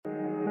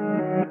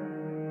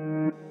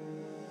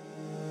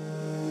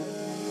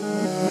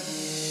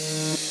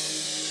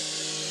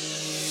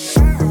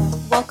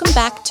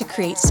Welcome back to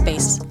Create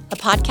Space, a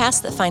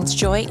podcast that finds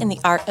joy in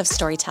the art of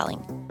storytelling.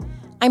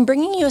 I'm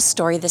bringing you a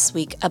story this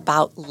week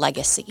about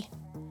legacy.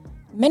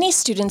 Many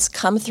students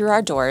come through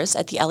our doors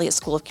at the Elliott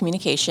School of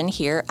Communication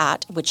here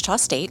at Wichita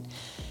State,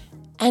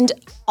 and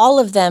all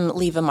of them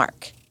leave a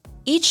mark.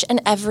 Each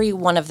and every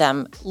one of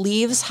them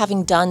leaves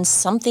having done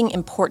something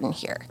important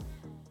here.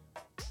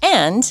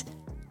 And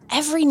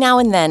every now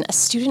and then, a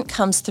student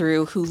comes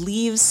through who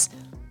leaves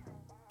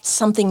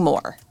something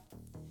more.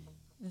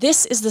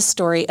 This is the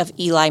story of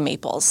Eli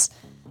Maples.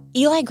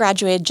 Eli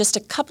graduated just a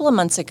couple of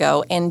months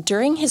ago, and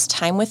during his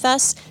time with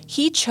us,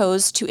 he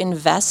chose to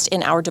invest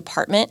in our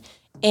department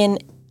in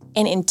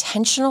an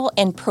intentional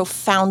and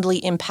profoundly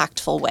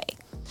impactful way.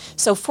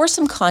 So for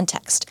some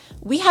context,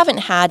 we haven't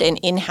had an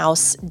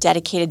in-house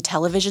dedicated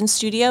television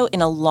studio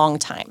in a long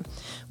time.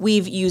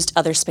 We've used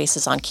other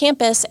spaces on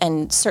campus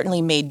and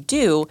certainly made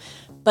do,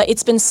 but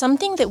it's been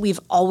something that we've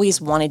always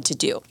wanted to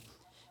do.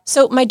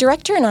 So my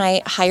director and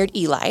I hired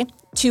Eli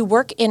to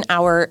work in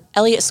our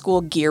Elliott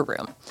School gear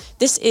room.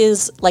 This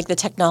is like the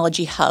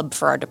technology hub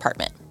for our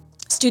department.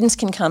 Students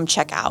can come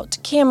check out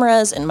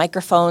cameras and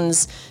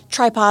microphones,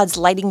 tripods,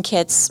 lighting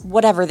kits,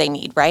 whatever they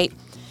need, right?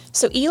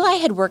 So Eli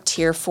had worked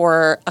here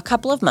for a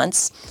couple of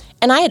months,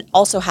 and I had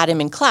also had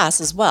him in class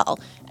as well.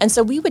 And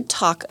so we would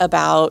talk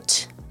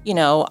about,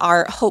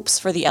 our hopes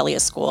for the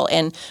Elliott School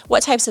and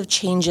what types of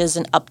changes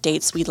and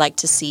updates we'd like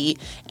to see.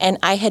 And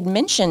I had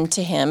mentioned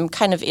to him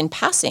kind of in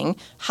passing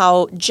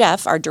how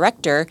Jeff, our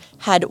director,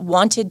 had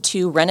wanted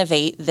to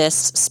renovate this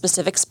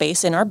specific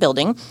space in our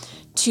building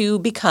to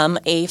become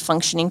a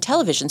functioning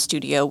television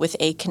studio with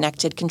a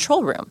connected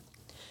control room.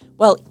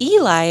 Well,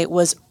 Eli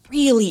was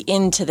really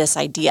into this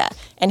idea,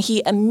 and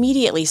he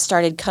immediately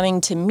started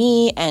coming to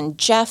me and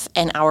Jeff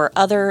and our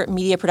other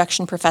media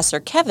production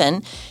professor,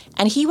 Kevin,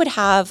 and he would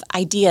have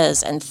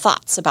ideas and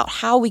thoughts about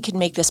how we could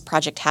make this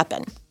project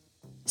happen.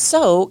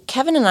 So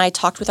Kevin and I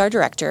talked with our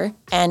director,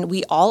 and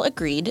we all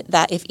agreed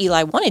that if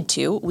Eli wanted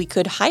to, we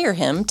could hire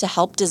him to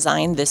help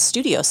design this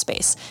studio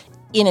space,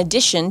 in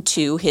addition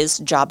to his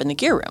job in the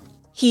gear room.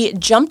 He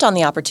jumped on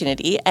the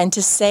opportunity, and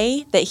to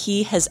say that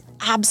he has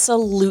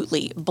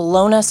absolutely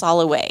blown us all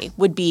away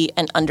would be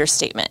an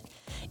understatement.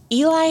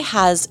 Eli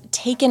has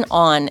taken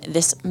on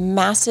this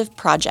massive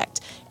project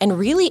and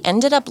really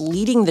ended up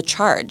leading the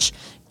charge.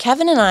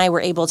 Kevin and I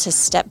were able to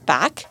step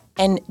back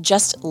and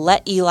just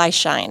let Eli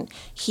shine.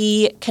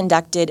 He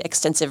conducted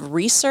extensive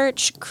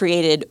research,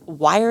 created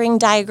wiring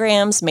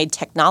diagrams, made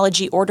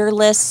technology order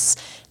lists,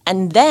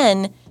 and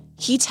then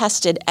he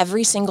tested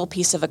every single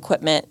piece of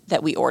equipment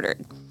that we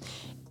ordered.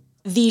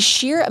 The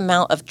sheer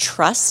amount of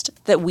trust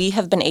that we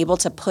have been able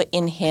to put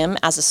in him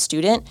as a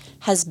student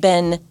has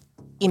been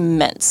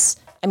immense.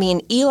 I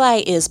mean,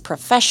 Eli is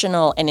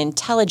professional and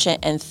intelligent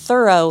and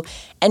thorough,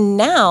 and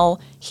now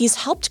he's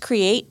helped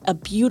create a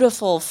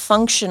beautiful,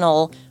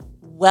 functional,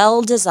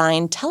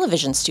 well-designed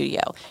television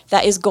studio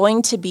that is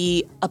going to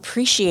be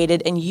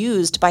appreciated and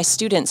used by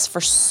students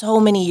for so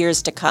many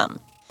years to come.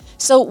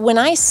 So when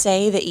I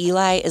say that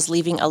Eli is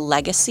leaving a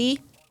legacy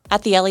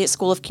at the Elliott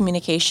School of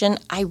Communication,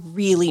 I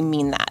really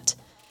mean that.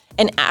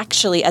 And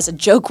actually, as a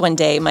joke one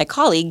day, my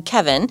colleague,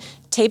 Kevin,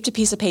 taped a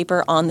piece of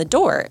paper on the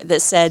door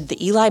that said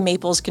the Eli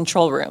Maples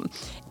control room.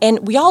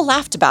 And we all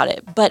laughed about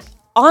it, but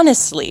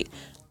honestly,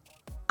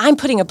 I'm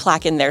putting a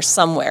plaque in there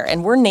somewhere,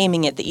 and we're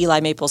naming it the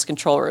Eli Maples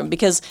control room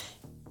because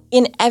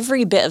in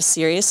every bit of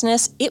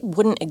seriousness, it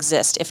wouldn't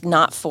exist if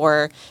not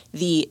for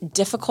the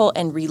difficult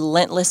and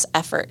relentless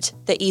effort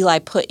that Eli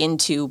put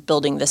into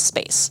building this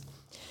space.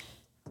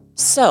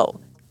 So,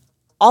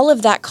 all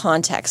of that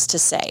context to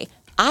say,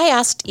 I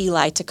asked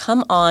Eli to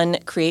come on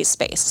Create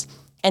Space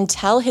and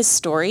tell his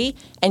story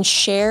and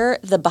share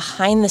the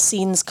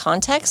behind-the-scenes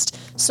context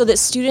so that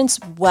students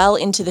well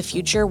into the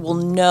future will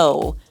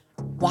know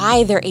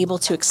why they're able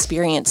to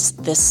experience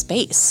this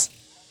space.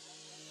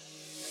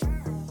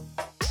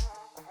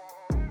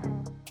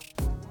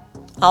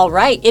 All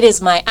right, it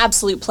is my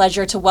absolute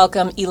pleasure to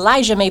welcome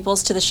Elijah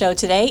Maples to the show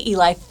today.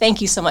 Eli, thank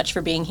you so much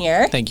for being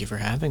here. Thank you for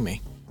having me.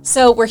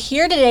 So we're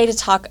here today to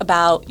talk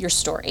about your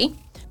story,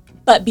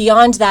 but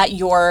beyond that,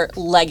 your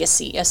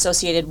legacy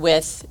associated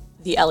with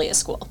the Elliott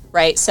School,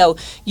 right? So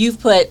you've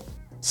put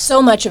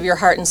so much of your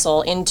heart and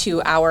soul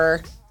into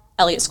our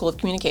Elliott School of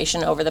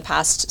Communication over the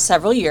past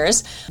several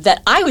years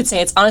that I would say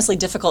it's honestly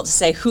difficult to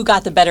say who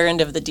got the better end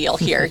of the deal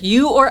here,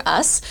 you or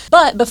us.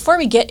 But before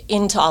we get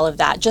into all of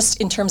that, just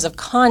in terms of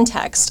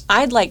context,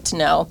 I'd like to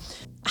know,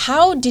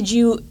 how did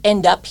you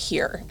end up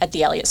here at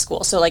the Elliott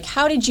School? So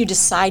how did you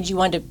decide you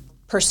wanted to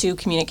pursue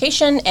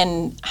communication,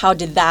 and how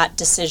did that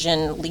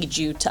decision lead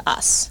you to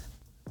us?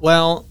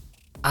 Well,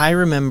 I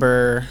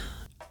remember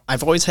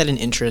I've always had an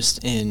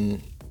interest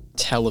in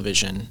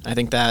television. I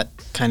think that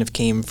kind of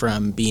came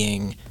from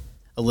being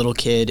a little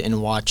kid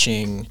and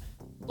watching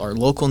our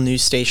local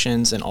news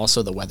stations and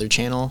also the Weather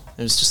Channel.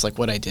 It was just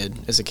what I did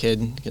as a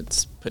kid.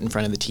 Gets put in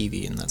front of the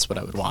TV, and that's what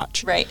I would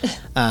watch. Right.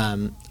 I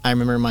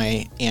remember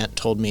my aunt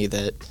told me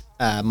that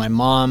my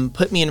mom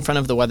put me in front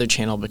of the Weather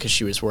Channel because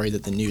she was worried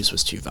that the news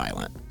was too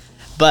violent.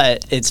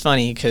 But it's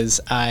funny because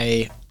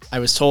I I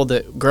was told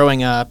that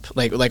growing up,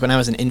 like when I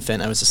was an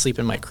infant, I was asleep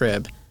in my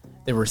crib.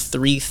 There were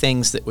 3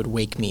 things that would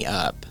wake me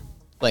up,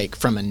 like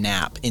from a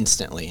nap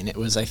instantly. And it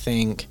was, I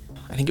think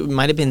it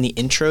might have been the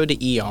intro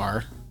to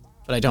ER,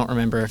 but I don't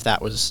remember if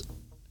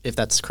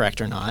that's correct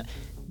or not.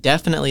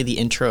 Definitely the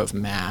intro of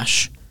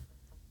MASH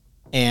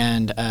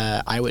and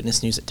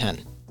Eyewitness News at 10.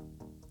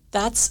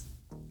 That's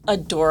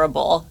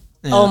adorable.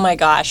 Yeah. Oh my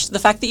gosh. The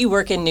fact that you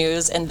work in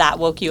news and that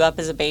woke you up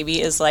as a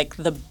baby is like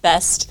the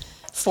best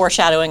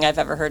foreshadowing I've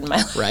ever heard in my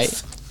life.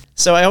 Right.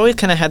 So I always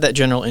kind of had that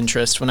general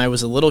interest. When I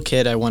was a little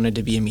kid, I wanted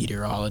to be a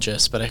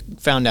meteorologist, but I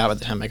found out by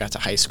the time I got to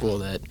high school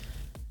that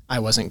I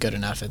wasn't good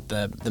enough at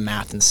the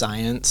math and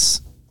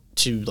science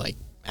to like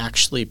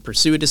actually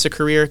pursue it as a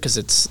career, because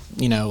it's,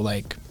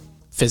 like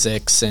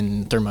physics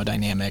and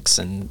thermodynamics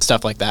and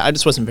stuff like that. I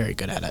just wasn't very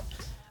good at it.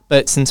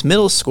 But since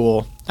middle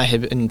school, I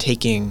had been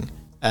taking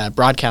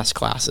broadcast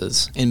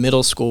classes. In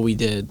middle school, we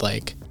did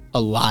like a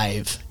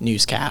live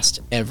newscast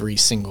every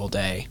single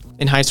day.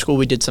 In high school,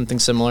 we did something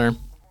similar.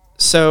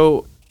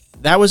 So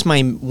that was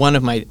one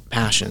of my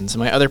passions.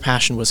 My other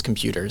passion was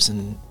computers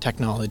and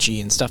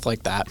technology and stuff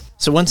like that.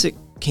 So once it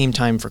came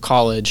time for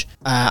college,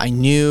 I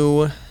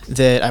knew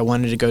that I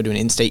wanted to go to an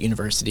in-state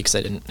university because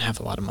I didn't have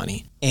a lot of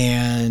money.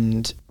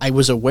 And I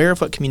was aware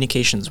of what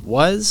communications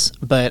was,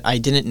 but I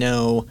didn't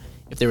know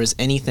if there was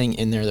anything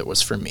in there that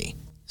was for me.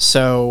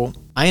 So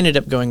I ended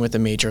up going with a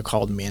major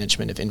called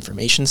Management of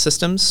Information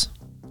Systems,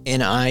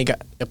 and I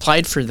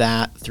applied for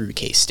that through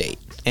K-State.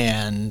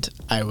 And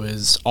I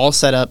was all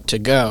set up to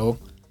go,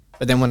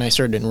 but then when I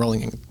started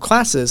enrolling in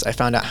classes, I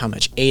found out how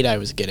much aid I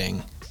was getting,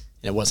 and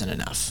it wasn't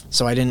enough.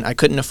 So I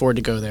couldn't afford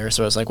to go there,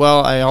 so I was like,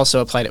 well, I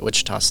also applied at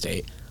Wichita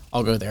State.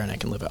 I'll go there and I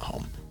can live at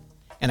home.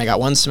 And I got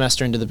 1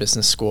 semester into the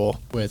business school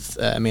with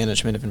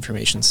Management of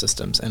Information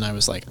Systems, and I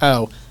was like,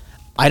 oh,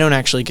 I don't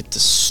actually get to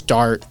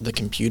start the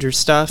computer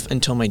stuff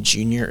until my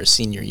junior or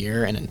senior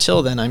year, and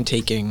until then I'm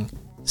taking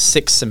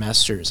 6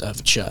 semesters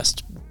of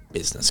just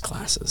business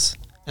classes.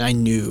 And I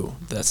knew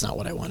that's not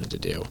what I wanted to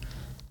do.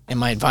 And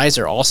my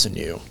advisor also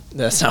knew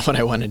that's not what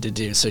I wanted to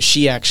do. So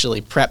she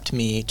actually prepped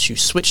me to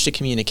switch to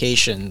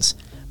communications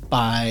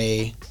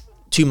by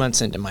 2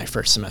 months into my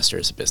first semester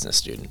as a business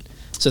student.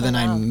 So then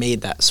I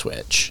made that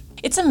switch.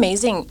 It's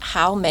amazing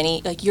how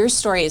many, like your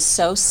story is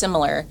so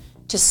similar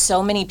to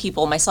so many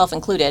people, myself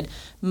included.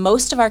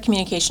 Most of our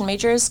communication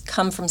majors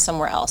come from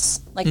somewhere else.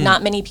 Like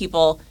not many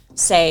people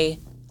say,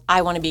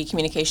 I want to be a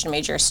communication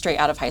major straight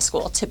out of high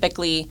school.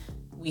 Typically,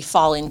 we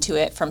fall into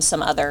it from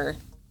some other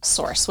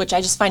source, which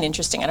I just find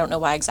interesting. I don't know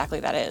why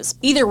exactly that is.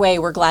 Either way,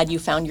 we're glad you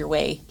found your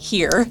way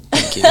here.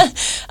 Thank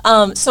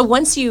you. So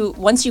once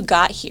you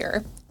got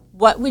here,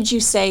 what would you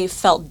say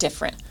felt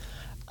different?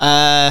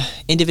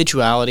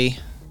 Individuality,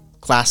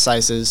 class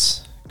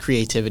sizes,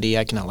 creativity.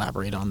 I can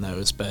elaborate on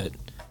those,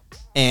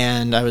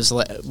 and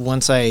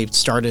once I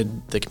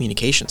started the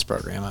communications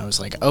program, I was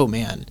like, oh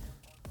man,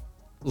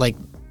 like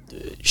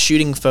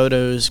shooting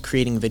photos,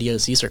 creating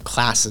videos, these are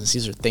classes.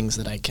 These are things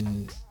that I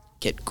can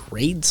get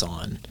grades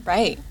on.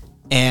 Right.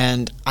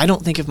 And I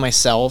don't think of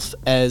myself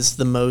as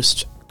the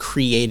most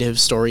creative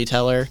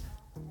storyteller.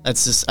 I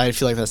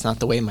feel like that's not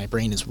the way my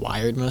brain is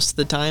wired most of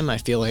the time. I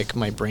feel like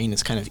my brain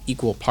is kind of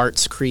equal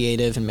parts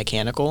creative and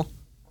mechanical.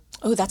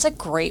 Oh, that's a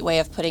great way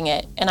of putting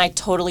it. And I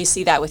totally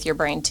see that with your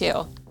brain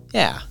too.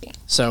 Yeah.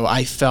 So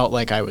I felt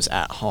like I was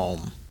at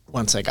home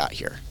once I got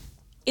here.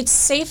 It's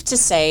safe to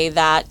say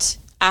that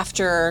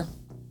after,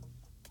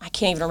 I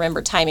can't even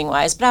remember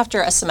timing-wise, but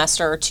after a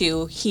semester or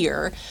 2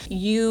 here,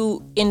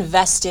 you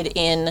invested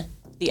in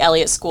the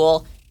Elliott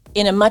School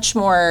in a much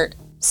more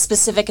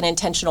specific and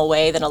intentional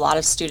way than a lot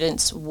of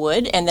students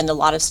would, and then a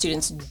lot of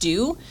students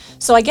do.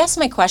 So I guess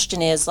my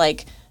question is,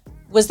 like,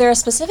 was there a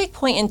specific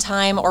point in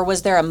time, or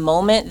was there a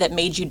moment that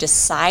made you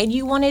decide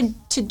you wanted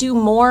to do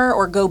more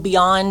or go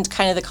beyond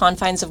kind of the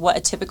confines of what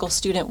a typical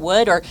student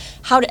would? Or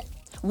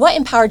what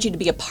empowered you to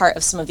be a part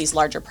of some of these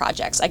larger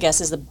projects, I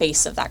guess, is the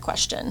base of that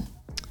question.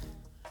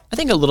 I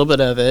think a little bit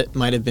of it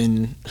might have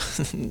been,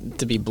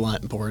 to be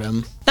blunt,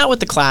 boredom. Not with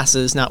the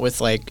classes, not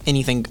with like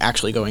anything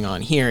actually going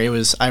on here.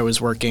 I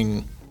was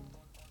working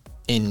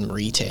in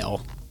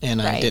retail and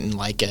I didn't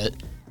like it.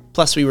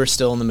 Plus we were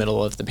still in the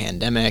middle of the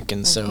pandemic,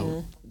 and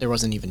so there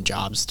wasn't even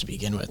jobs to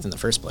begin with in the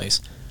first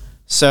place.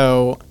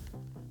 So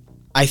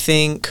I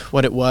think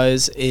what it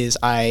was is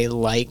I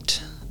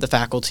liked the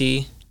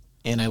faculty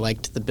and I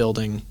liked the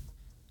building,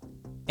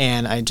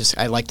 and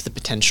I liked the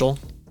potential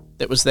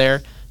that was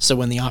there. So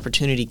when the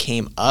opportunity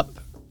came up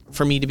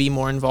for me to be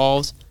more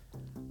involved,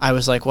 I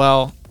was like,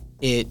 well,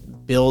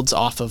 it builds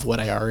off of what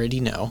I already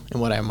know and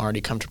what I'm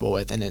already comfortable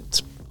with, and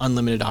it's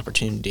unlimited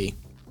opportunity,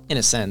 in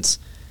a sense,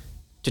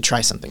 to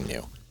try something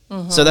new.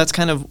 So that's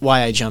kind of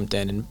why I jumped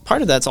in. And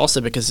part of that's also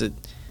because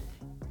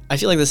I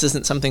feel like this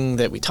isn't something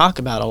that we talk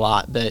about a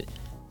lot, but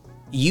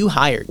you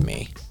hired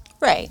me.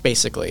 Right.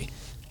 Basically.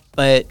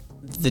 But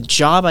the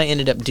job I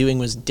ended up doing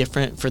was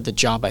different for the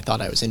job I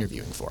thought I was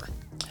interviewing for.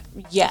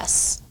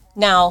 Yes.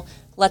 Now,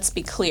 let's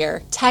be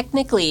clear.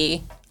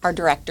 Technically, our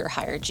director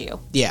hired you.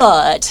 Yeah.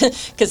 But,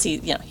 because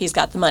he's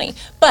got the money.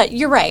 But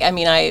you're right. I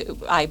mean,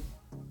 I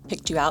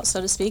picked you out, so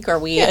to speak, or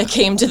we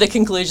came to the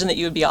conclusion that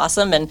you would be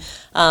awesome. And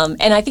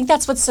I think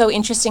that's what's so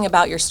interesting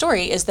about your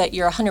story is that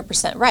you're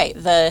 100% right.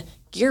 The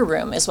gear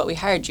room is what we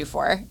hired you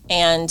for,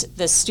 and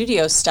the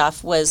studio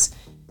stuff was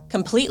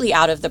completely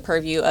out of the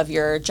purview of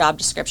your job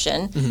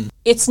description. Mm-hmm.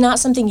 It's not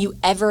something you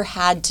ever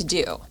had to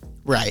do.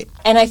 Right.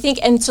 And I think,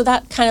 and so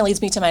that kind of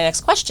leads me to my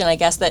next question, I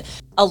guess, that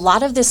a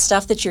lot of this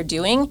stuff that you're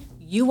doing,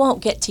 you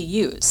won't get to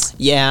use.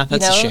 Yeah,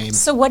 that's a shame.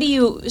 So what do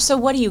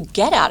you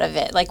get out of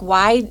it? Like,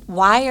 why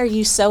are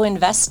you so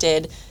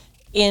invested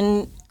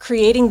in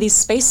creating these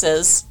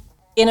spaces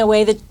in a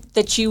way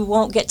that you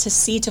won't get to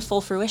see to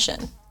full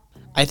fruition?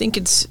 I think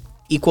it's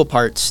equal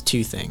parts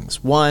two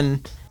things.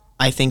 One,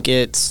 I think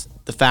it's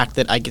the fact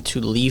that I get to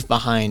leave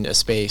behind a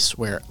space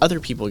where other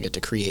people get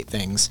to create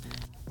things.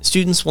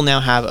 Students will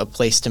now have a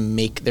place to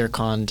make their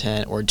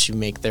content or to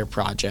make their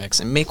projects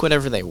and make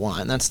whatever they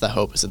want. And that's the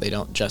hope, is that they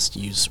don't just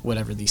use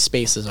whatever these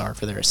spaces are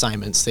for their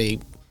assignments. They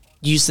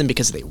use them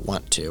because they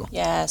want to.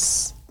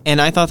 Yes. And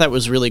I thought that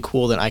was really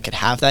cool that I could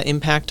have that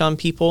impact on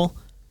people.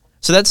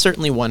 So that's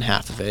certainly one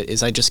half of it,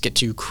 is I just get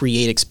to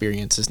create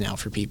experiences now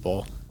for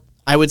people.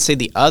 I would say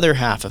the other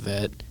half of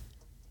it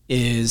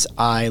is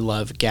I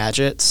love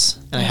gadgets,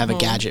 and I have a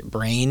gadget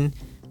brain.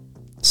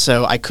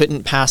 So I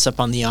couldn't pass up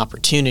on the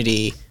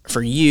opportunity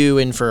for you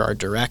and for our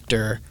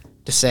director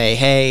to say,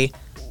 hey,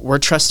 we're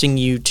trusting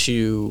you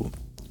to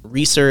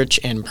research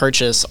and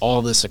purchase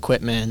all this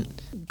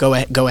equipment. Go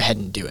ahead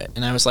and do it.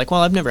 And I was like,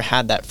 well, I've never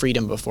had that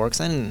freedom before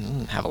because I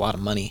didn't have a lot of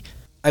money.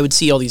 I would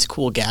see all these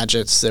cool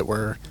gadgets that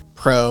were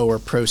pro or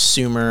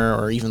prosumer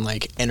or even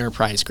like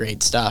enterprise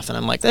grade stuff. And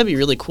I'm like, that'd be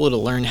really cool to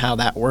learn how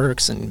that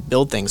works and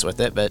build things with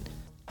it, but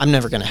I'm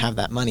never going to have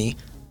that money.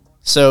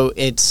 So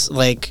it's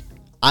like,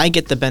 I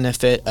get the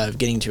benefit of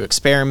getting to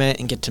experiment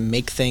and get to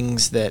make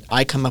things that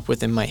I come up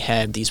with in my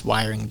head, these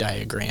wiring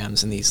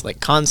diagrams and these like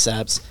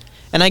concepts,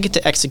 and I get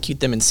to execute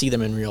them and see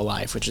them in real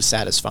life, which is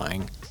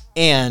satisfying.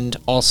 And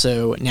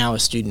also now a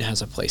student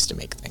has a place to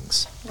make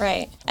things.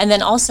 Right. And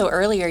then also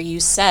earlier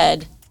you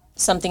said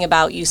something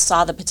about you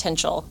saw the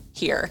potential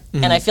here.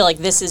 Mm-hmm. And I feel like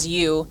this is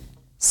you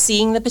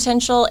seeing the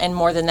potential and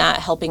more than that,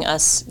 helping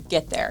us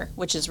get there,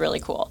 which is really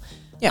cool.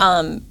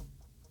 Yeah.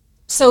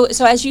 So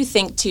as you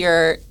think to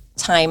your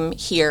time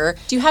here,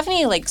 do you have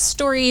any like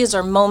stories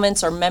or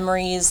moments or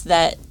memories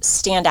that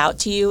stand out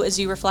to you as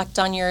you reflect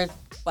on your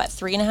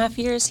 3.5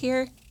 years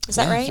here? Is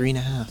that right?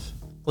 3.5.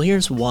 Well,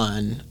 here's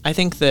one. I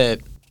think that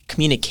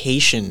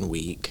Communication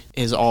Week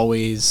is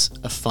always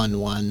a fun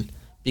one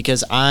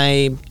because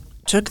I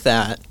took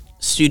that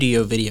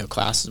studio video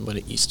class, is what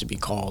it used to be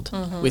called,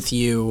 with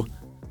you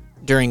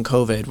during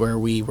COVID, where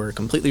we were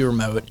completely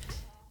remote.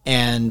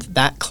 And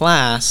that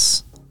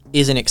class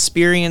is an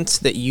experience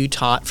that you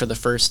taught for the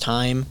first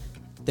time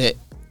that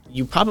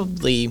you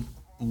probably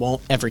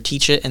won't ever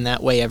teach it in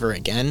that way ever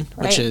again,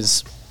 right, which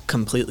is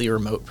completely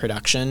remote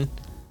production.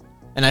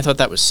 And I thought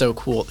that was so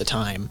cool at the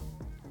time.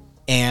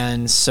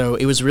 And so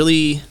it was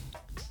really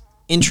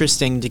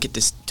interesting to get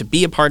to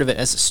be a part of it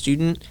as a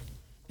student.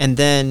 And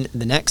then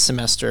the next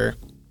semester,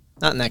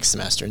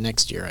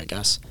 next year, I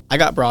guess, I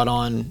got brought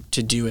on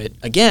to do it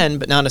again,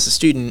 but not as a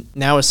student,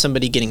 now as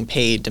somebody getting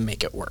paid to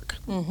make it work.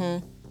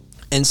 Mm-hmm.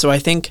 And so I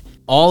think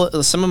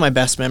some of my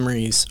best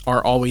memories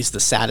are always the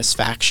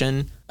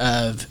satisfaction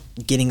of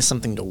getting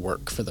something to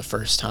work for the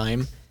first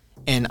time.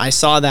 And I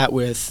saw that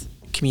with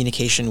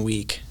Communication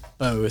Week,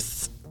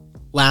 both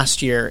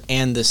last year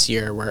and this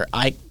year, where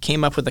I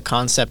came up with a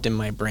concept in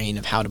my brain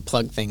of how to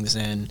plug things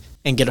in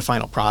and get a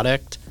final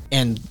product.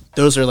 And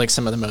those are like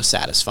some of the most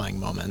satisfying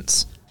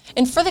moments.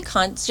 And for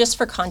just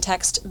for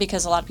context,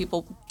 because a lot of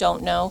people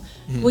don't know,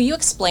 will you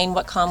explain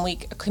what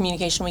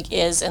Communication Week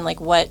is and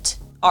like what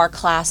our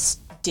class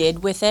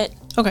did with it?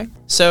 Okay.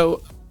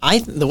 So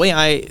the way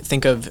I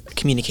think of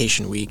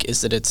Communication Week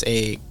is that it's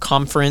a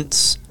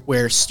conference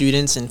where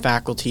students and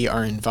faculty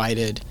are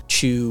invited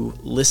to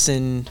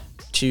listen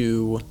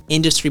to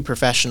industry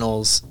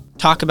professionals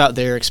talk about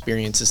their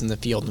experiences in the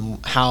field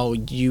and how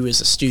you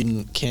as a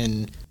student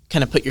can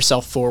kind of put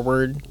yourself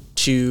forward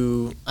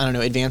to,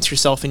 advance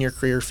yourself in your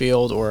career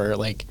field or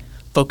like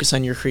focus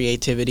on your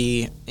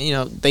creativity.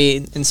 They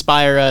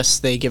inspire us,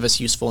 they give us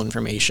useful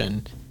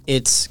information.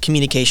 It's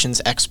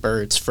communications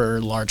experts for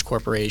large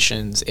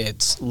corporations,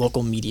 it's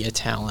local media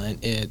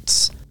talent,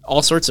 it's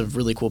all sorts of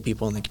really cool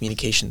people in the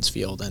communications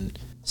field. And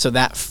so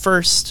that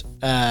first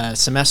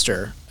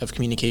semester of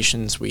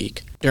Communications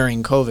Week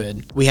during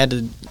COVID, we had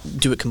to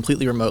do it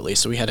completely remotely.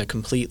 So we had a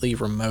completely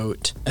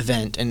remote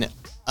event, and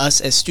us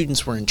as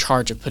students were in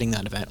charge of putting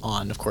that event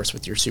on, of course,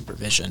 with your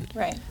supervision.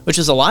 Right. Which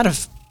is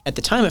at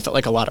the time, it felt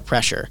like a lot of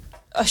pressure.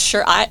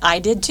 Sure, I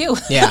did too.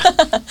 Yeah.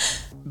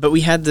 But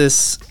we had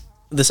this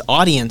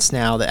audience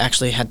now that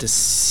actually had to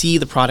see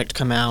the product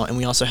come out, and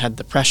we also had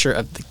the pressure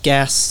of the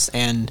guests,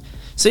 and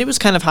so it was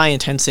kind of high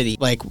intensity.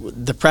 Like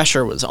the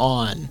pressure was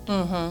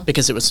on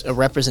because it was a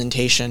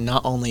representation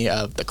not only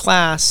of the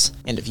class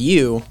and of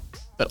you,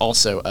 but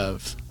also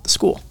of the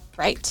school.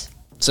 Right.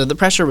 So the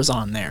pressure was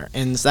on there,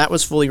 and that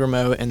was fully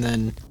remote. And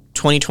then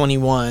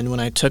 2021, when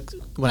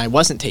I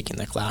wasn't taking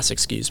the class,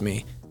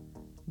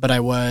 but I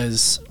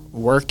was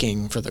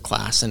working for the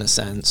class in a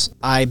sense.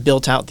 I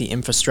built out the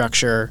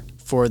infrastructure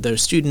for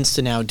those students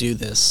to now do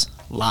this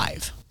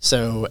live.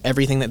 So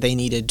everything that they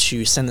needed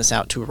to send this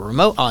out to a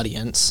remote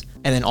audience,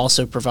 and then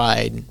also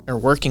provide, or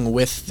working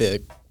with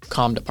the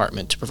comm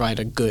department to provide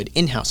a good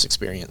in-house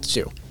experience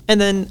too. And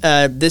then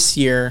this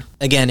year,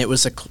 again, it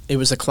was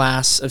a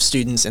class of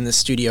students in the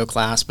studio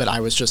class, but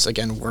I was just,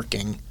 again,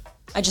 working.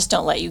 I just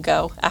don't let you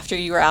go after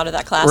you were out of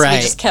that class. Right.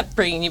 We just kept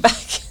bringing you back.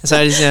 So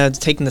I was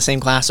taking the same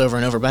class over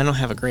and over, but I don't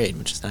have a grade,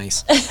 which is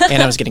nice.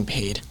 And I was getting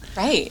paid.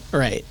 Right.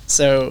 Right.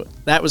 So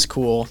that was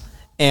cool.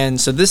 And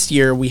so this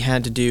year we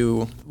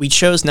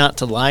chose not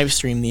to live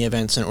stream the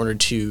events in order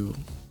to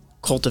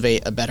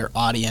cultivate a better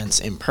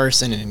audience in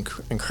person and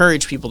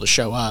encourage people to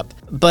show up.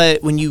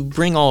 But when you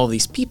bring all of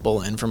these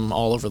people in from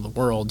all over the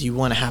world, you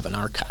want to have an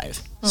archive.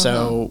 Mm-hmm.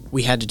 So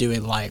we had to do a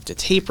live to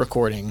tape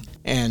recording.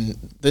 And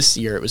this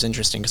year it was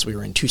interesting because we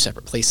were in two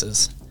separate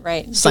places.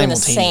 Right. Doing the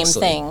same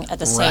thing at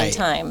the same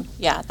time.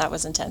 Yeah, that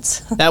was intense.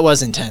 That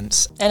was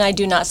intense. And I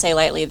do not say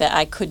lightly that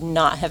I could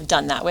not have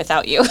done that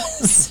without you.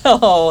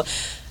 So...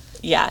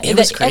 yeah, it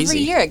was crazy. Every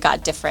year it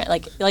got different.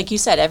 Like you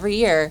said, every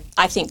year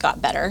I think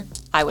got better.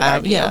 I would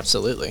argue. Yeah,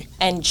 absolutely.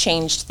 And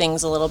changed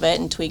things a little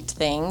bit and tweaked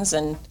things.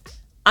 And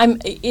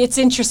it's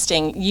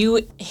interesting.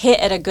 You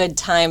hit at a good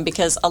time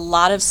because a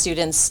lot of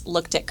students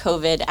looked at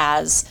COVID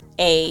as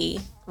a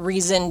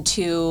reason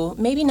to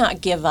maybe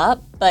not give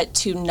up, but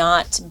to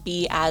not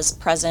be as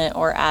present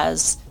or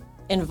as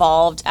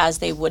involved as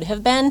they would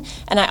have been.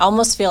 And I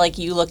almost feel like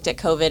you looked at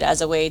COVID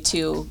as a way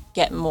to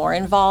get more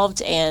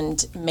involved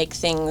and make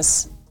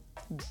things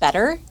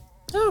better.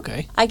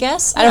 Okay. I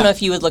guess. Yeah. I don't know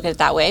if you would look at it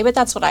that way, but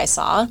that's what I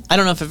saw. I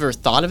don't know if I've ever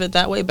thought of it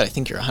that way, but I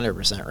think you're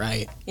 100%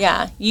 right.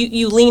 Yeah.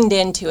 You leaned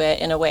into it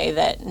in a way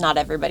that not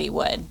everybody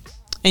would.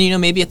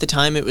 And, maybe at the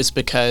time it was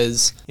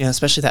because,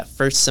 especially that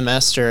first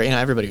semester,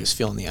 everybody was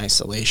feeling the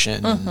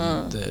isolation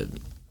and the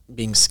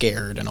being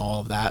scared and all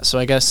of that. So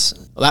I guess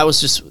that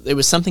was it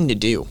was something to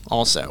do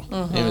also.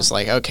 Mm-hmm. It was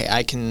like, okay,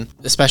 I can,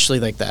 especially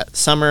like that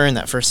summer and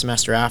that first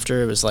semester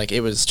after,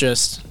 it was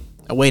just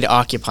a way to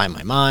occupy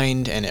my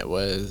mind, and it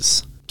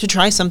was to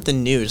try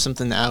something new,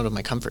 something out of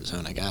my comfort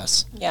zone, I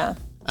guess. Yeah.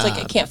 It's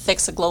like I can't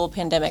fix a global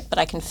pandemic, but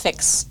I can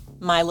fix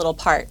my little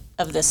part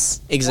of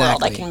this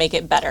exactly. world. I can make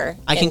it better.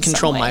 I can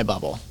control my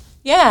bubble.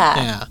 Yeah.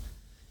 Yeah. And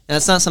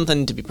that's not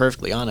something, to be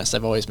perfectly honest,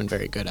 I've always been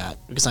very good at,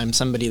 because I'm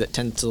somebody that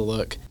tends to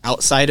look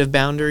outside of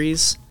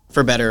boundaries,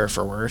 for better or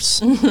for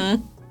worse.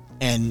 Mm-hmm.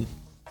 And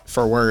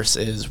for worse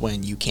is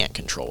when you can't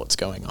control what's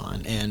going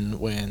on. And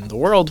when the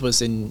world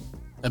was in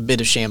a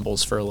bit of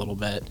shambles for a little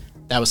bit,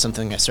 that was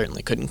something I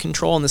certainly couldn't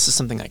control, and this is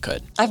something I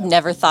could. I've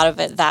never thought of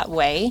it that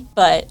way,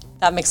 but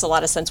that makes a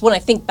lot of sense when I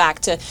think back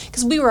to,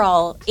 because we were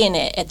all in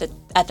it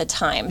at the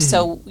time. Mm-hmm.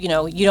 So, you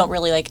don't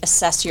really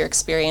assess your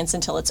experience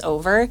until it's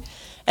over.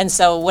 And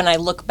so when I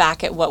look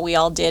back at what we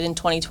all did in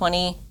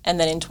 2020 and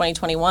then in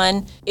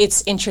 2021,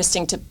 it's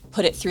interesting to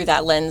put it through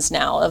that lens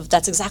now of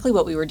that's exactly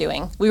what we were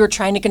doing. We were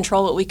trying to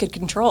control what we could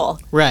control.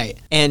 Right.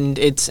 And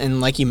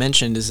like you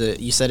mentioned, is that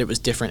you said it was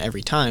different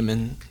every time,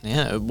 and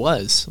yeah, it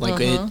was.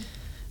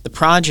 The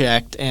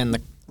project and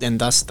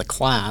thus the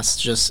class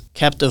just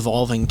kept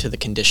evolving to the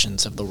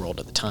conditions of the world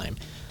at the time.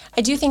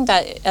 I do think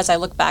that as I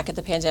look back at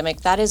the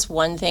pandemic, that is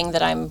one thing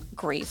that I'm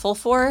grateful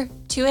for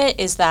to it,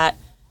 is that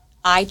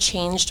I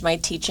changed my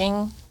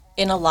teaching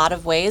in a lot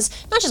of ways.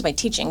 Not just my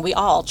teaching, we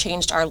all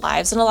changed our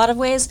lives in a lot of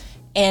ways.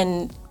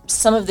 And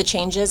some of the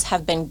changes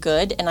have been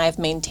good and I've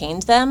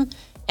maintained them.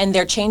 And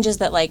they're changes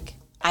that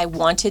I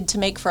wanted to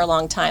make for a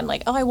long time.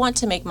 I want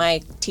to make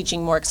my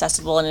teaching more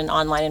accessible in an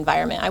online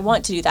environment. I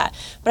want to do that.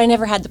 But I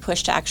never had the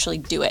push to actually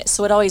do it.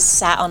 So it always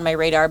sat on my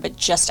radar, but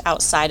just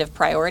outside of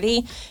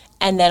priority.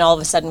 And then all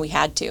of a sudden we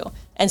had to.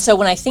 And so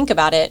when I think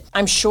about it,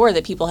 I'm sure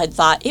that people had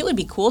thought it would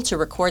be cool to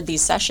record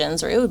these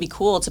sessions or it would be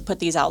cool to put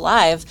these out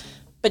live,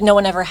 but no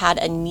one ever had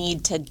a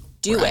need to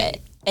do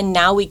it. And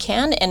now we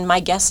can, and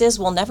my guess is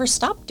we'll never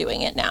stop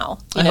doing it now.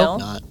 I hope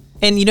not.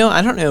 And,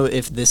 I don't know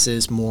if this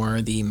is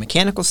more the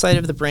mechanical side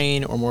of the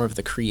brain or more of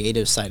the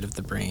creative side of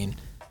the brain,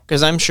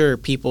 because I'm sure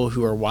people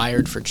who are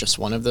wired for just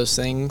one of those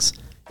things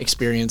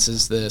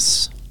experiences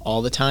this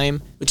all the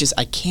time, which is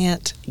I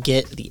can't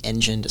get the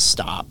engine to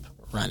stop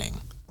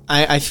running.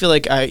 I feel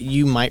like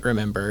you might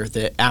remember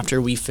that after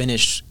we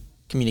finished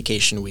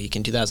Communication Week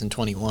in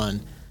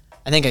 2021,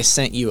 I think I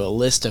sent you a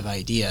list of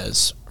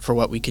ideas for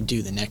what we could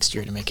do the next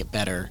year to make it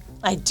better.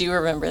 I do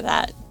remember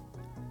that.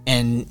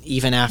 And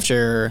even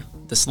after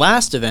this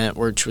last event,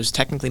 which was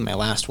technically my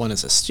last one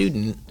as a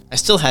student, I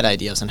still had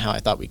ideas on how I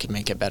thought we could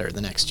make it better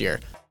the next year.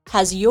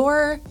 Has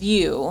your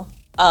view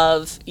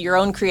of your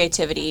own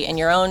creativity and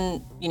your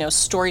own,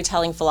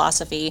 storytelling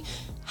philosophy,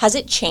 has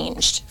it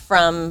changed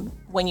from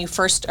when you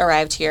first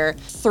arrived here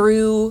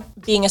through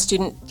being a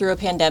student through a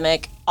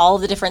pandemic, all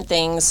of the different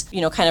things,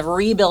 kind of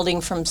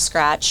rebuilding from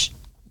scratch?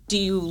 Do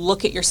you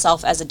look at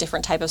yourself as a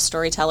different type of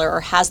storyteller,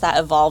 or has that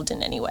evolved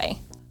in any way?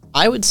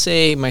 I would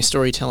say my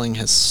storytelling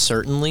has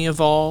certainly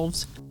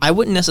evolved. I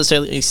wouldn't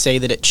necessarily say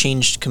that it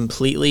changed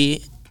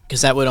completely,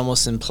 because that would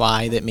almost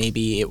imply that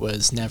maybe it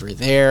was never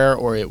there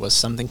or it was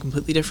something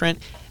completely different.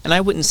 And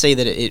I wouldn't say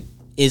that it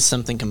is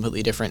something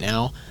completely different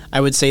now. I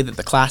would say that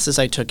the classes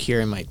I took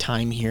here and my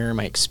time here,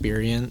 my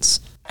experience,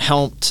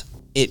 helped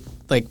it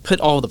like put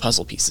all the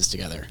puzzle pieces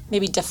together.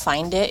 Maybe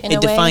defined it in a way?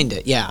 It defined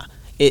it, yeah.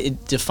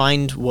 It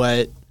defined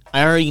what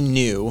I already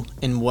knew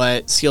and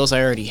what skills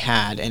I already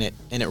had, and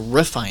it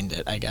refined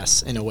it, I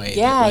guess, in a way.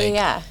 Yeah, that,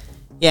 yeah.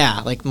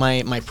 Yeah, like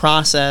my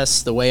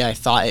process, the way I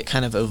thought, it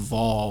kind of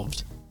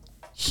evolved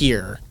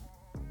here,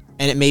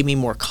 and it made me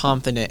more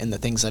confident in the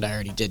things that I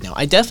already did know.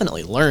 I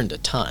definitely learned a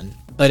ton,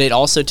 but it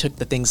also took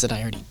the things that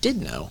I already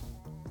did know,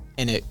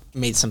 and it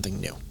made something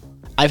new.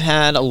 I've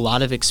had a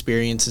lot of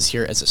experiences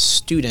here as a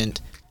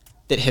student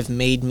that have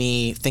made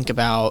me think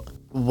about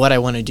what I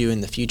want to do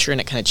in the future,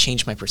 and it kind of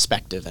changed my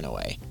perspective in a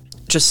way.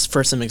 Just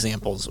for some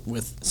examples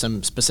with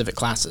some specific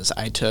classes,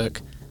 I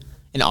took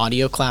an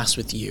audio class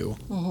with you,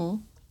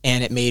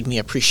 and it made me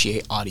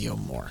appreciate audio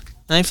more.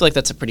 And I feel like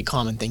that's a pretty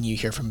common thing you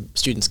hear from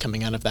students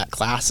coming out of that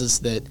class,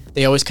 is that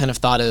they always kind of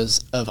thought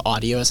of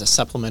audio as a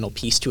supplemental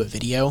piece to a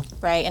video.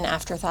 Right, an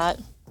afterthought.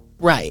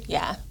 Right.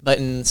 Yeah. But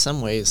in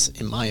some ways,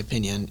 in my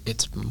opinion,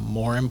 it's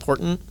more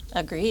important.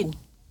 Agreed.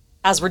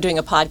 As we're doing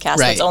a podcast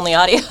Right. that's only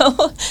audio.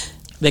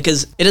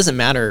 Because it doesn't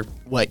matter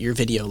what your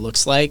video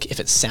looks like.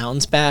 If it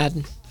sounds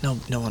bad, no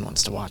one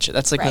wants to watch it.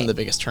 That's like one of the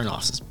biggest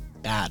turnoffs is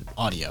bad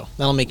audio.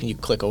 That'll make you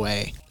click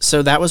away.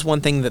 So that was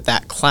one thing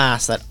that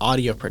class, that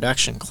audio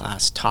production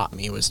class, taught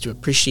me, was to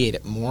appreciate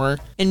it more.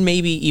 And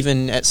maybe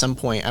even at some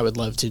point I would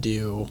love to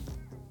do,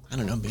 I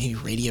don't know, maybe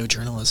radio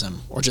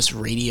journalism or just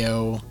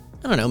radio,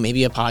 I don't know,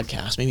 maybe a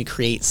podcast, maybe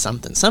create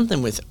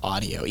something with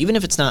audio. Even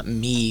if it's not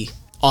me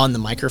on the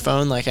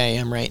microphone like I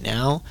am right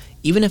now,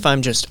 even if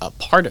I'm just a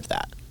part of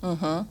that,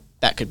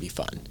 that could be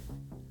fun.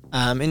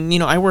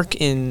 And, I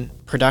work in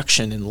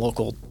production and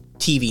local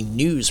TV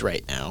news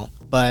right now,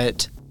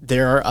 but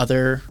there are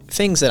other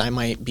things that I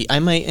might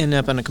end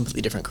up on a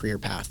completely different career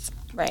path.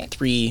 Right.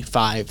 3,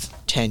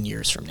 5, 10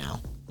 years from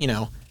now,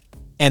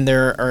 And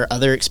there are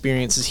other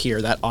experiences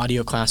here. That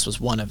audio class was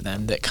one of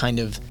them that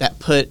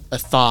put a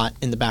thought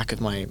in the back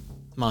of my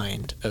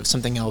mind of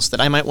something else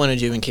that I might want to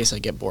do in case I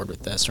get bored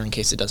with this or in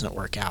case it doesn't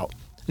work out.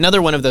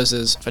 Another one of those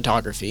is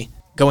photography.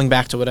 Going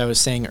back to what I was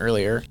saying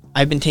earlier,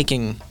 I've been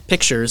taking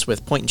pictures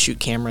with point-and-shoot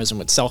cameras and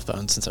with cell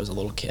phones since I was a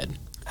little kid.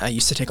 I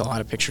used to take a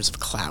lot of pictures of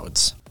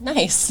clouds.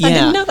 Nice. Yeah. I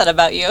didn't know that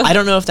about you. I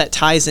don't know if that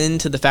ties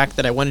into the fact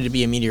that I wanted to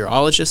be a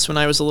meteorologist when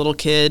I was a little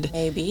kid.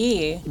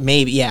 Maybe,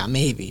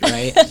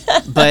 right?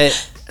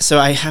 But so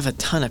I have a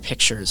ton of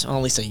pictures, or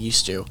at least I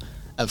used to,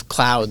 of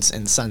clouds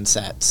and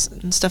sunsets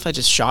and stuff I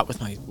just shot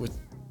with my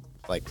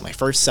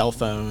first cell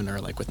phone, or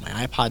like with my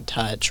iPod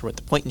Touch, or with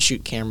the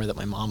point-and-shoot camera that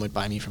my mom would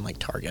buy me from like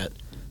Target.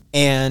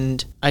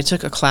 And I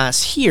took a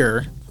class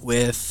here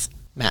with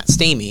Matt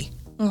Stamey.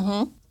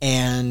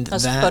 And that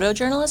was that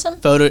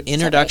photojournalism?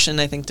 Introduction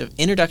to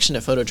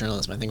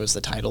Photojournalism, I think was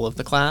the title of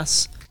the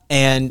class.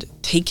 And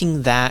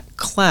taking that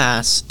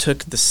class took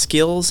the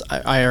skills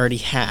I already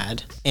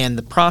had and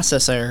the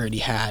process I already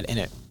had, and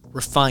it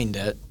refined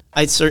it.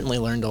 I certainly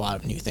learned a lot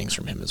of new things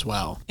from him as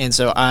well. And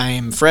so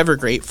I'm forever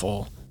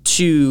grateful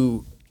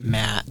to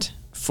Matt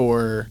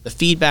for the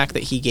feedback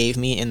that he gave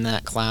me in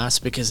that class,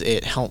 because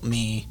it helped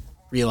me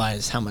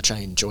realize how much I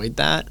enjoyed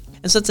that.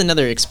 And so that's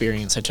another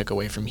experience I took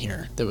away from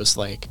here that was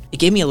like, it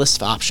gave me a list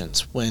of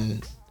options.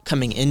 When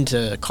coming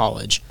into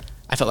college,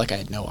 I felt like I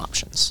had no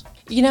options.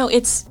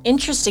 It's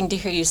interesting to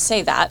hear you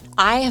say that.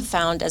 I have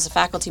found as a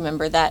faculty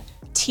member that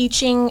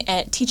teaching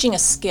a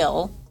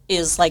skill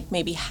is like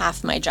maybe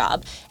half my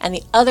job, and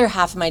the other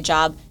half of my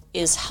job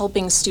is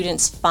helping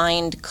students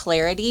find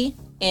clarity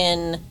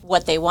in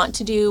what they want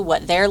to do,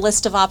 what their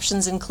list of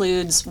options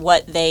includes,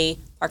 what they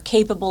are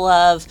capable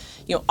of,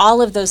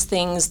 all of those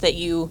things that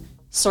you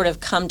sort of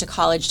come to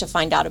college to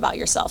find out about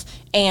yourself.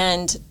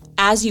 And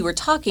as you were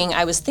talking,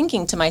 I was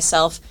thinking to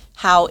myself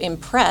how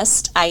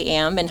impressed I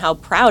am and how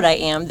proud I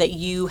am that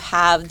you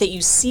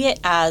see it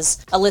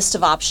as a list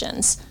of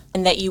options,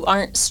 and that you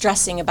aren't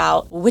stressing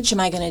about which am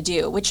I going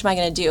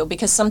to do,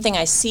 because something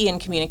I see in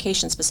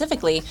communication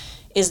specifically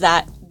is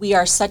that we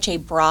are such a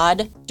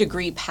broad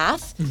degree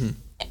path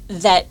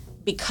that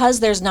because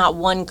there's not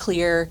one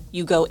clear,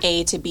 you go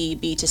A to B,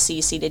 B to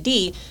C, C to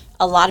D,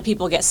 a lot of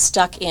people get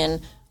stuck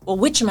in, well,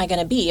 which am I going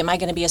to be? Am I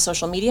going to be a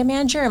social media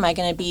manager? Am I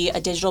going to be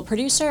a digital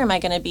producer? Am I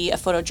going to be a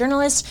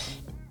photojournalist?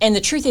 And the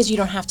truth is you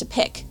don't have to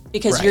pick,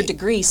 because your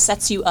degree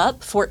sets you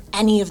up for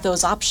any of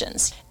those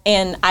options.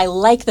 And I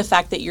like the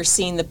fact that you're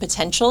seeing the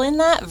potential in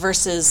that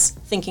versus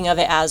thinking of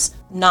it as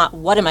not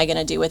what am I going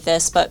to do with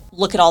this, but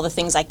look at all the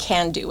things I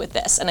can do with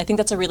this. And I think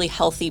that's a really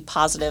healthy,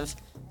 positive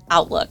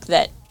outlook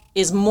that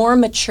is more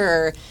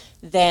mature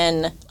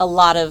than a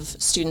lot of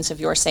students of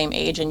your same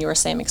age and your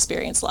same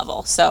experience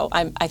level. So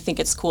I think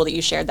it's cool that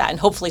you shared that, and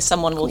hopefully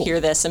someone will hear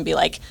this and be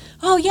like,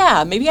 oh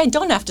yeah, maybe I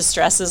don't have to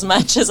stress as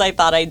much as I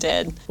thought I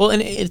did. Well,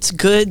 and it's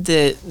good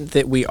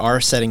that we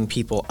are setting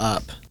people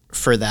up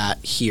for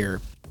that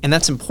here. And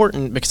that's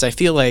important, because I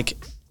feel like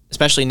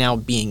especially now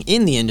being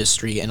in the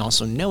industry and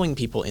also knowing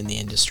people in the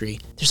industry,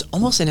 there's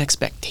almost an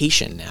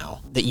expectation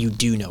now that you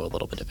do know a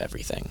little bit of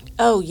everything.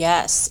 Oh,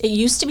 yes. It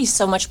used to be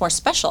so much more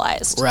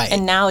specialized. Right.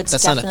 And now it's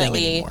That's definitely, not a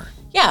thing anymore.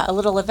 Yeah, a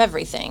little of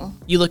everything.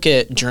 You look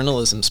at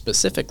journalism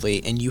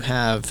specifically, and you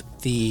have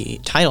the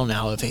title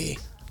now of a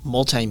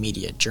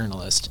multimedia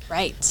journalist.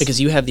 Right. Because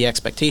you have the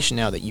expectation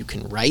now that you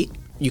can write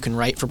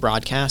for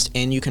broadcast,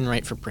 and you can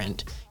write for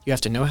print. You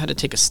have to know how to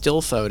take a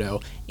still photo,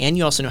 and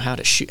you also know how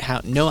to shoot.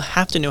 Have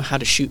to know how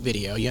to shoot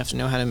video. You have to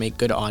know how to make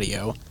good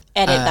audio.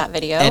 Edit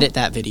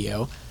that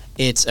video.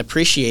 It's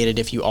appreciated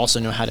if you also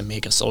know how to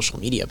make a social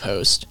media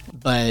post.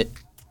 But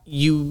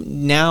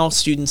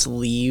students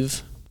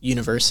leave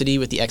university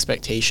with the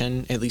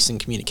expectation, at least in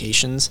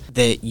communications,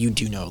 that you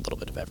do know a little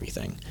bit of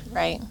everything.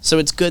 Right. So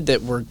it's good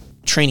that we're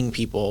training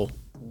people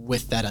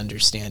with that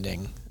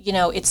understanding.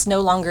 It's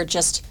no longer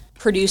just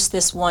produce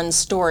this one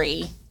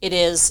story. It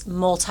is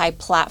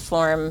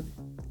multi-platform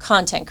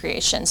content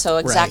creation. So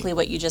exactly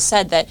what you just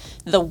said, that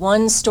the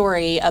one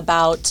story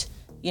about,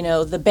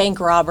 the bank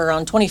robber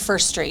on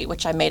 21st Street,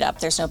 which I made up.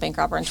 There's no bank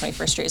robber on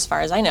 21st Street as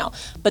far as I know.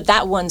 But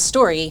that one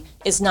story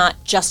is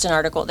not just an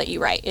article that you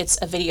write. It's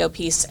a video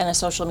piece and a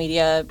social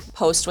media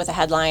post with a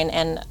headline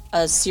and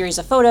a series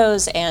of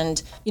photos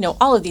and,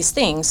 all of these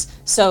things.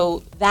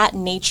 So that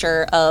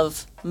nature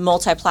of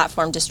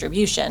multi-platform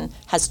distribution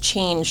has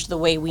changed the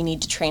way we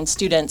need to train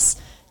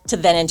students to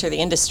then enter the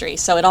industry.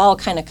 So it all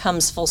kind of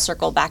comes full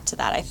circle back to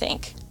that, I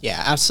think.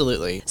 Yeah,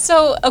 absolutely.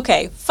 So,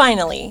 okay,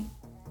 finally,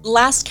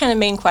 last kind of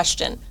main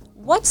question.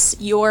 What's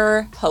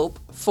your hope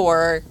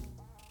for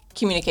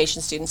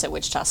communication students at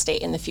Wichita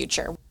State in the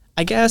future?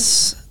 I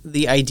guess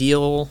the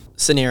ideal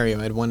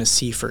scenario I'd want to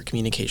see for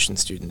communication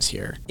students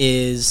here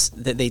is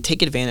that they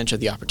take advantage of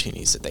the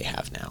opportunities that they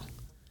have now,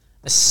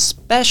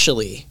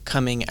 especially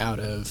coming out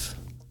of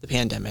the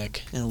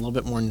pandemic and a little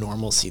bit more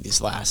normalcy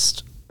these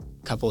last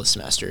couple of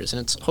semesters, and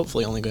it's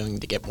hopefully only going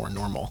to get more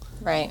normal.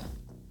 Right.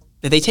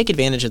 That they take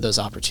advantage of those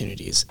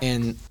opportunities.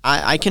 And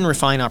I can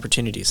refine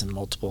opportunities in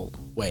multiple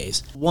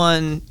ways.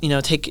 One,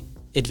 take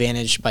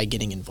advantage by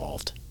getting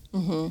involved.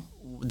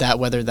 Mm-hmm. That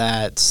whether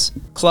that's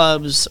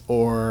clubs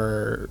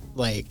or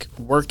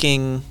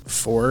working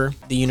for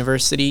the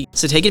university.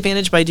 So take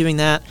advantage by doing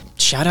that.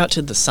 Shout out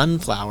to the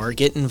Sunflower.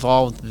 Get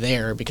involved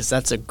there because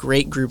that's a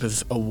great group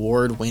of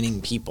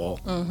award-winning people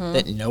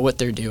that know what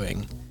they're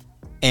doing.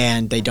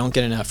 And they don't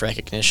get enough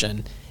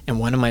recognition. And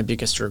one of my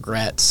biggest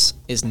regrets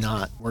is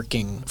not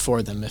working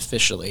for them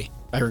officially.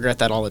 I regret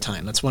that all the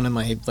time. That's one of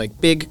my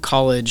big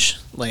college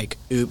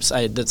oops.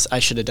 I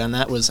should have done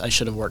that. I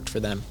should have worked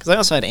for them because I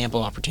also had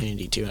ample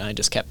opportunity to, and I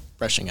just kept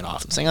brushing it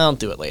off and saying I'll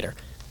do it later.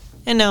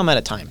 And now I'm out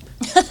of time.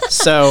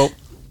 So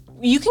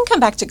you can come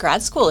back to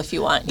grad school if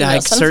you want. I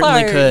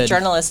certainly could.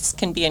 Journalists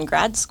can be in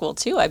grad school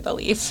too, I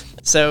believe.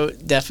 So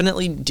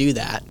definitely do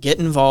that. Get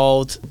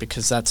involved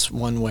because that's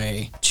one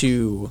way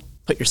to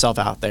put yourself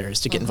out there, is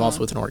to get involved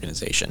with an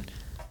organization.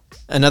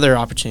 Another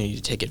opportunity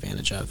to take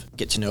advantage of,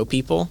 get to know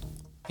people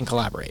and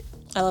collaborate.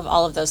 I love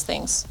all of those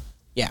things.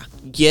 Yeah.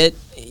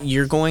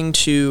 You're going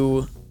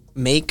to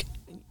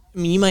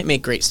you might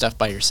make great stuff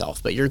by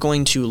yourself, but you're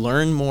going to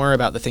learn more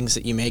about the things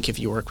that you make if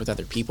you work with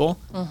other people.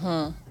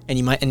 Mm-hmm. And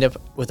you might end up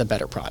with a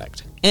better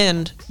product.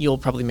 And you'll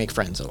probably make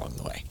friends along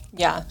the way.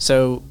 Yeah.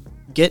 So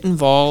get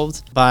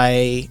involved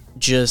by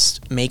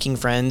just making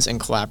friends and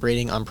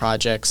collaborating on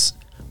projects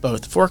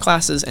both for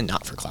classes and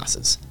not for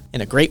classes.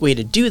 And a great way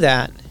to do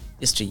that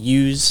is to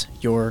use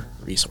your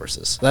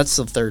resources. That's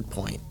the third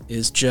point,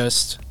 is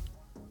just,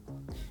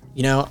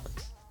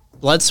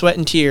 blood, sweat,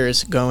 and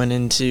tears going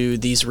into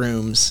these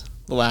rooms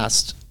the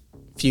last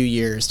few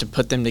years to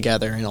put them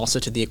together, and also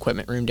to the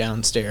equipment room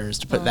downstairs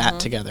to put that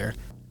together.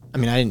 I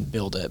mean, I didn't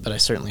build it, but I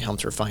certainly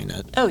helped refine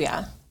it. Oh,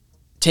 yeah.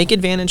 Take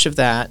advantage of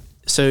that.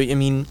 So,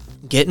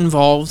 get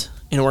involved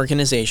in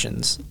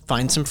organizations,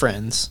 find some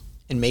friends,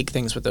 and make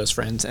things with those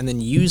friends, and then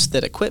use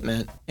that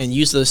equipment and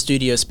use those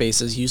studio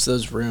spaces, use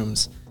those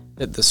rooms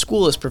that the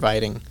school is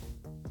providing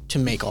to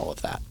make all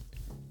of that.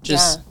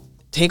 Just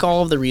take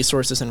all of the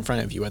resources in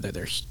front of you, whether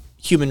they're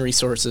human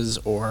resources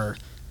or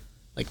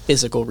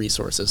physical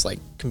resources like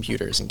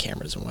computers and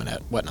cameras and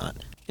whatnot,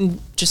 and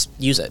just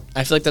use it.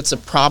 I feel like that's a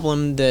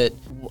problem that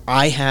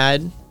I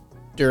had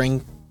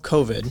during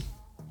COVID,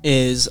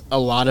 is a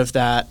lot of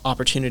that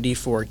opportunity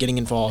for getting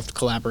involved,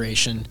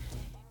 collaboration,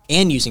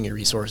 and using your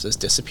resources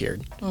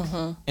disappeared.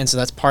 Mm-hmm. And so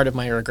that's part of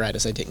my regret,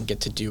 is I didn't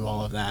get to do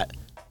all of that.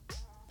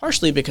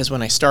 Partially because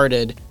when I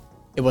started,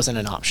 it wasn't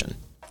an option.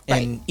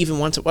 Right. And even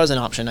once it was an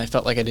option, I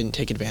felt like I didn't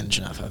take advantage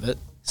enough of it.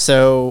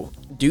 So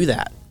do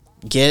that.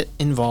 Get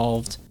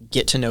involved,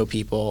 get to know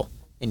people,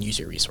 and use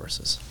your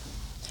resources.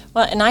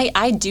 Well, and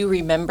I do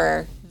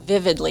remember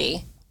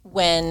vividly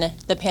when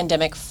the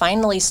pandemic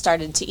finally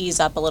started to ease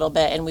up a little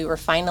bit, and we were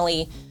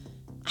finally,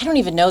 I don't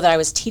even know that I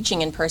was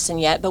teaching in person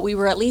yet, but we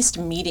were at least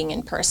meeting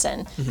in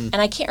person. Mm-hmm. And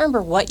I can't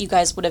remember what you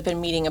guys would have been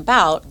meeting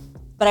about,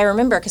 but I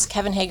remember because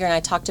Kevin Hager and I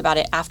talked about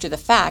it after the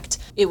fact.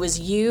 It was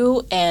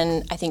you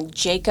and I think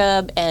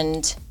Jacob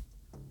and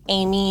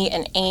Amy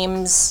and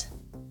Ames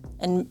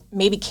and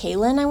maybe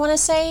Kaylin, I want to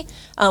say,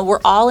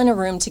 were all in a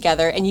room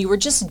together, and you were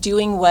just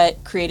doing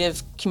what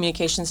creative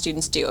communication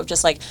students do, of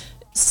just like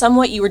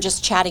somewhat you were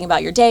just chatting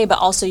about your day, but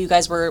also you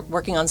guys were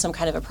working on some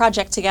kind of a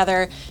project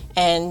together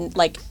and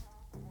like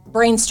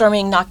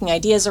brainstorming, knocking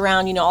ideas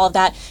around, you know, all of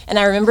that. And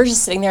I remember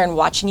just sitting there and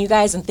watching you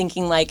guys and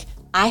thinking like,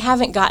 I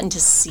haven't gotten to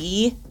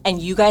see,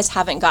 and you guys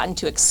haven't gotten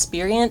to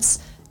experience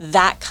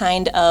that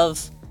kind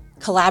of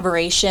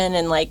collaboration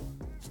and like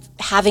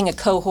having a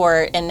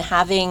cohort and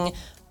having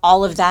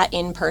all of that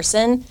in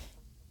person.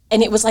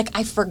 And it was like,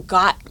 I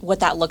forgot what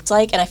that looked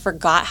like, and I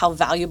forgot how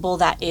valuable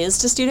that is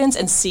to students,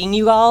 and seeing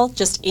you all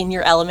just in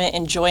your element,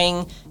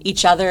 enjoying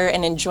each other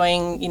and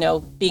enjoying, you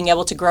know, being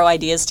able to grow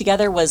ideas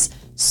together was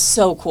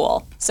so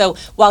cool. So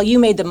while you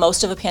made the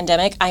most of a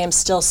pandemic, I am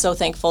still so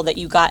thankful that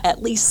you got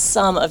at least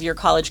some of your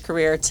college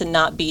career to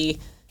not be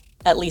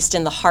at least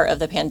in the heart of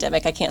the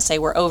pandemic. I can't say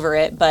we're over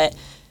it, but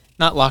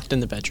not locked in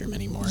the bedroom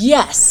anymore.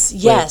 Yes,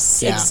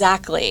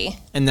 exactly.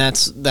 And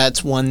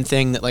that's one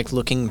thing that, like,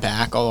 looking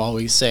back, I'll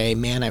always say,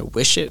 man, I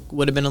wish it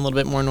would have been a little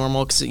bit more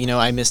normal, because, you know,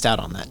 I missed out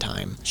on that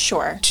time.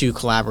 Sure. To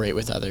collaborate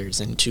with others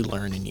and to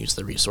learn and use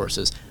the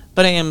resources.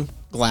 But I am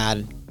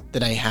glad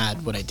that I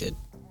had what I did.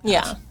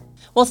 Yeah.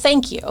 Well,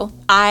 thank you.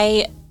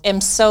 I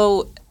am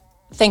so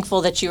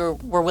thankful that you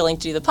were willing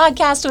to do the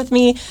podcast with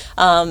me.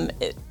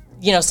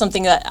 You know,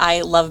 something that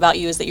I love about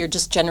you is that you're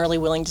just generally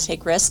willing to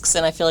take risks.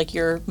 And I feel like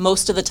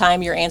most of the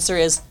time your answer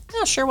is,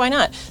 oh, sure, why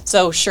not?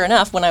 So sure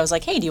enough, when I was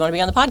like, hey, do you want to be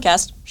on the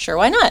podcast? Sure,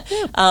 why not?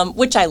 Yeah.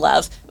 Which I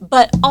love.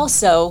 But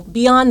also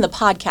beyond the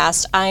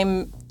podcast,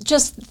 I'm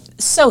just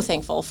so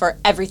thankful for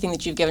everything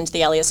that you've given to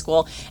the Elliott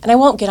School. And I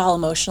won't get all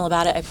emotional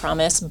about it, I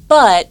promise.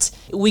 But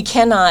we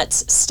cannot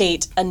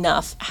state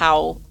enough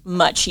how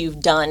much you've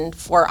done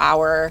for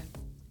our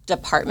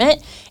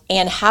department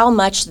and how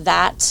much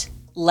that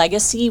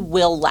legacy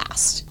will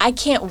last. I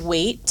can't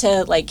wait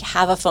to like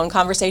have a phone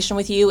conversation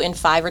with you in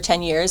 5 or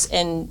 10 years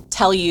and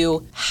tell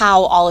you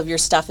how all of your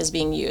stuff is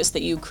being used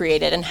that you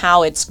created and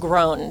how it's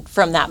grown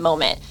from that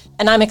moment.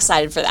 And I'm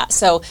excited for that.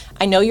 So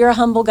I know you're a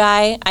humble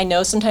guy. I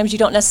know sometimes you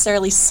don't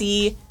necessarily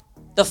see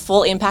the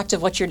full impact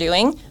of what you're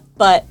doing,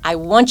 but I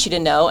want you to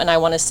know, and I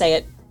want to say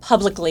it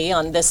publicly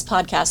on this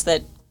podcast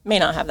that may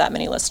not have that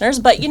many listeners,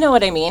 but you know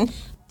what I mean,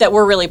 that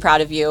we're really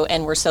proud of you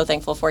and we're so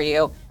thankful for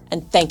you.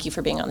 And thank you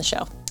for being on the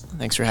show.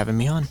 Thanks for having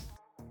me on.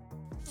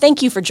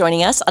 Thank you for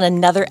joining us on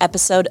another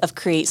episode of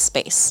Create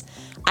Space.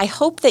 I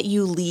hope that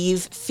you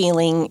leave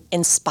feeling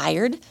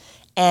inspired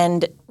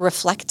and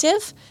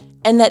reflective,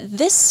 and that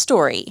this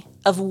story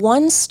of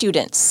one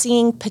student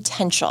seeing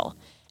potential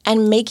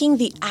and making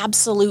the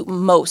absolute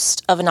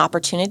most of an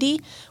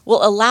opportunity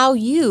will allow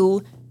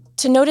you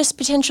to notice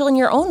potential in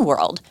your own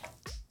world,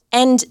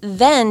 and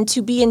then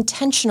to be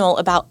intentional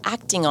about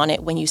acting on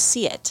it when you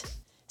see it.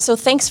 So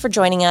thanks for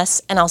joining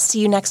us, and I'll see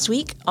you next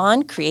week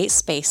on Create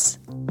Space.